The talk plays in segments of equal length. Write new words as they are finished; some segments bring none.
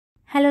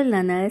Hello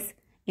learners,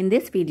 in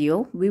this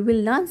video we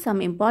will learn some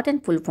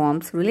important full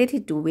forms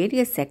related to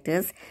various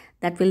sectors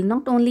that will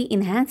not only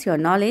enhance your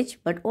knowledge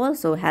but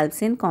also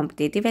helps in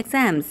competitive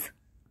exams.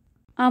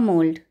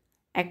 AMOLD,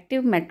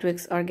 Active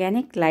Matrix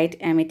Organic Light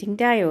Emitting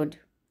Diode.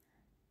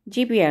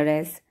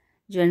 GPRS,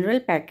 General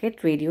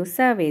Packet Radio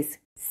Service.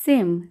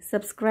 SIM,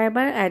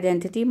 Subscriber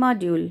Identity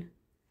Module.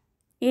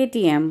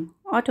 ATM,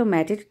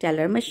 Automated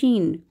Teller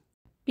Machine.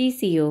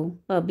 PCO,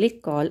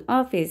 Public Call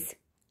Office.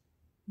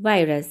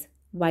 Virus,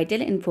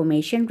 Vital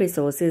Information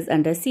Resources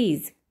Under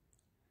Siege.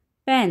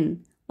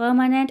 PAN,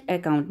 Permanent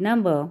Account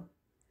Number.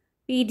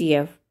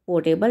 PDF,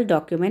 Portable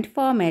Document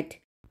Format.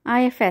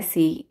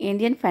 IFSC,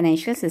 Indian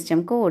Financial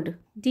System Code.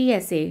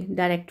 DSA,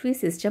 Directory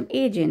System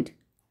Agent.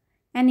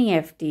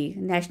 NEFT,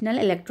 National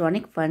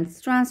Electronic Funds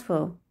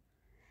Transfer.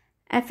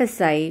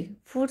 FSI,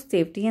 Food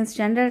Safety and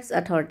Standards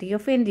Authority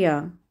of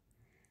India.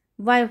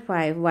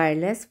 Wi-Fi,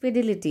 Wireless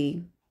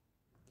Fidelity.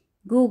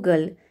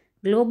 Google,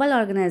 Global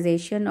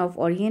Organization of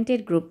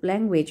Oriented Group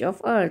Language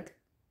of Earth.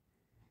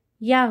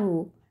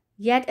 Yahoo,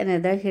 yet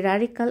another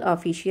hierarchical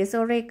officious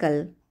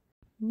oracle.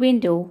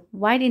 Window,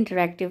 Wide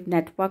Interactive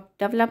Network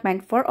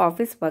Development for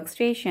Office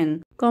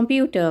Workstation.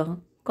 Computer,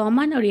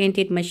 Common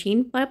Oriented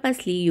Machine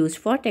purposely used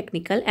for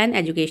technical and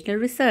educational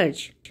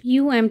research.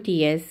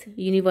 UMTS,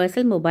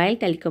 Universal Mobile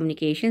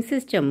Telecommunication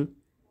System.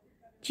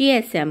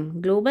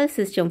 GSM, Global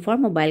System for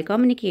Mobile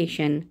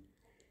Communication.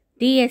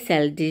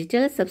 DSL,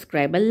 Digital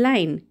Subscriber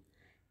Line.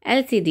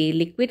 LCD,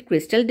 Liquid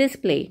Crystal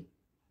Display.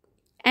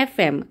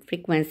 FM,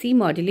 Frequency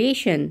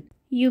Modulation.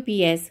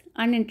 UPS,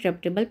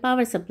 Uninterruptible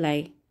Power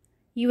Supply.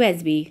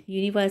 USB,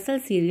 Universal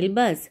Serial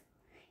Bus.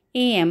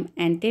 AM,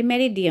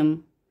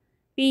 Anti-Meridium.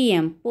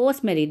 PM,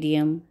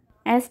 Post-Meridium.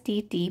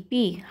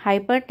 STTP,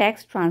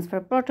 Hypertext Transfer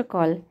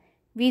Protocol.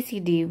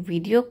 VCD,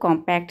 Video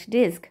Compact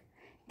Disc.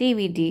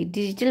 DVD,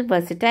 Digital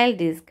Versatile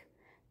Disc.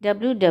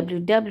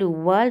 WWW,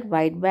 World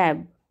Wide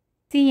Web.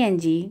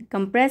 CNG,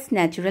 Compressed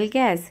Natural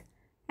Gas.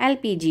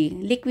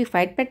 LPG,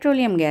 Liquefied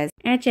Petroleum Gas.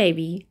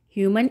 HIV,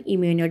 Human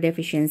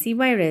Immunodeficiency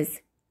Virus.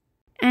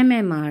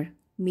 MMR,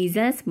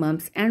 Measles,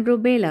 Mumps and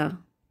Rubella.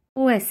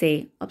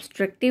 OSA,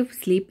 Obstructive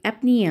Sleep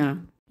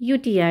Apnea.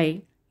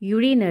 UTI,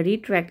 Urinary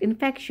Tract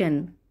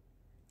Infection.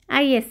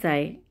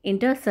 ISI,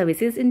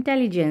 Inter-Services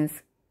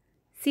Intelligence.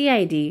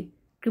 CID,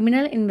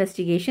 Criminal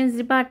Investigations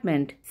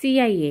Department.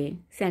 CIA,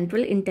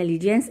 Central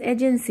Intelligence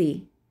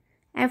Agency.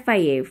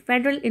 FIA,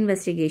 Federal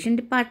Investigation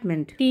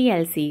Department.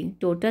 TLC,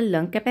 Total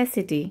Lung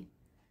Capacity.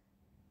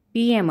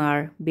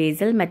 BMR,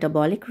 Basal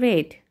Metabolic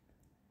Rate.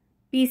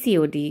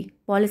 PCOD,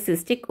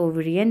 Polycystic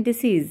Ovarian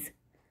Disease.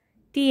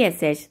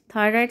 TSH,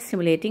 Thyroid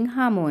Stimulating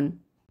Hormone.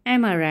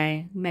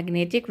 MRI,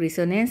 Magnetic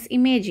Resonance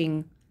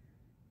Imaging.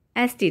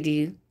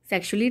 STD,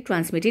 Sexually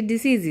Transmitted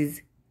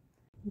Diseases.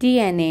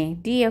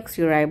 DNA,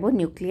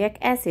 Deoxyribonucleic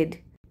Acid.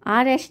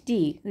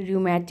 RHD,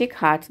 Rheumatic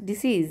Heart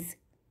Disease.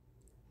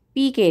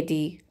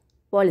 PKD,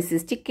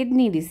 Polycystic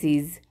Kidney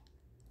Disease.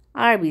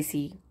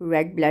 RBC,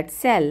 Red Blood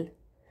Cell.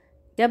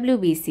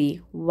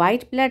 WBC,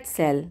 White Blood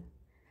Cell.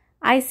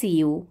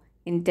 ICU,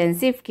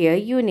 Intensive Care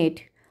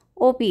Unit.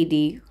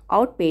 OPD,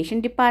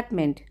 Outpatient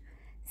Department.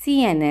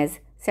 CNS,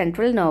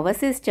 Central Nervous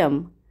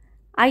System.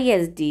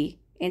 ISD,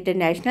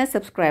 International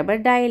Subscriber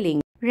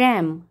Dialing.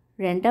 RAM,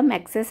 Random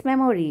Access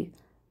Memory.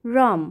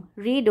 ROM,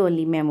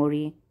 Read-Only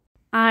Memory.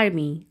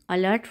 Army,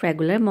 Alert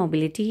Regular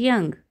Mobility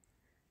Young.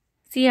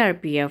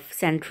 CRPF,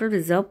 Central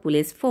Reserve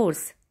Police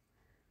Force.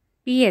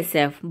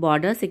 PSF,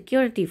 Border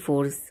Security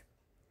Force.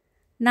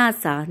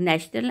 NASA,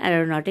 National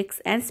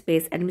Aeronautics and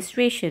Space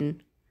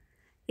Administration.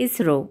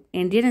 ISRO,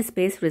 Indian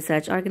Space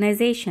Research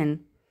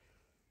Organization.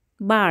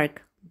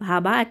 BARC,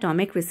 Bhabha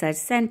Atomic Research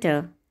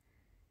Center.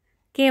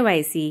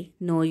 KYC,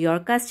 Know Your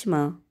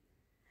Customer.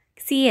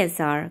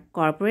 CSR,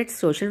 Corporate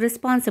Social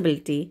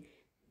Responsibility.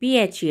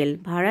 BHEL,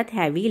 Bharat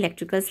Heavy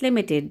Electricals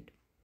Limited.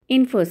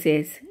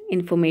 Infosys,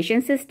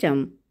 Information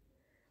System.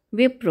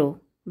 Wipro,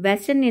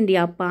 Western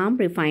India Palm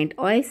Refined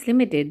Oils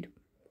Limited.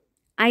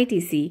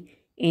 ITC,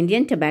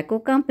 Indian Tobacco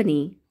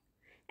Company.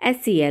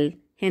 SCL,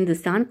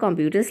 Hindustan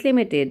Computers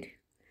Limited.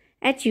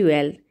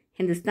 HUL,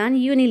 Hindustan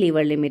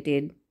Unilever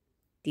Limited.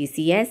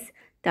 TCS,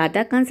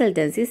 Tata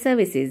Consultancy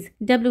Services.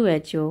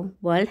 WHO,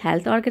 World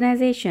Health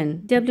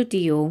Organization.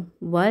 WTO,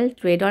 World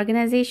Trade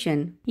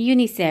Organization.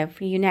 UNICEF,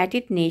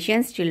 United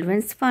Nations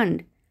Children's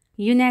Fund.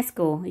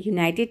 UNESCO,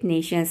 United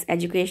Nations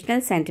Educational,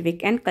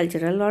 Scientific and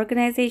Cultural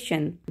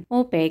Organization.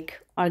 OPEC,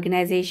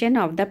 Organization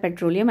of the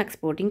Petroleum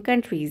Exporting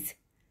Countries.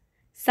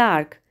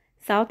 SAARC,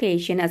 South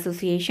Asian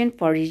Association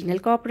for Regional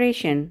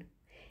Cooperation.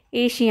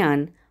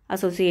 ASEAN,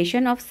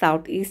 Association of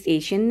Southeast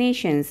Asian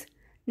Nations.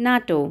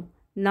 NATO,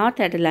 North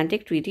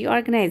Atlantic Treaty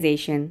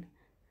Organization.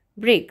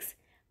 BRICS,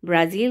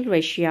 Brazil,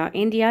 Russia,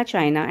 India,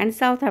 China and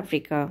South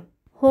Africa.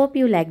 Hope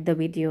you liked the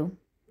video.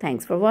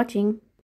 Thanks for watching.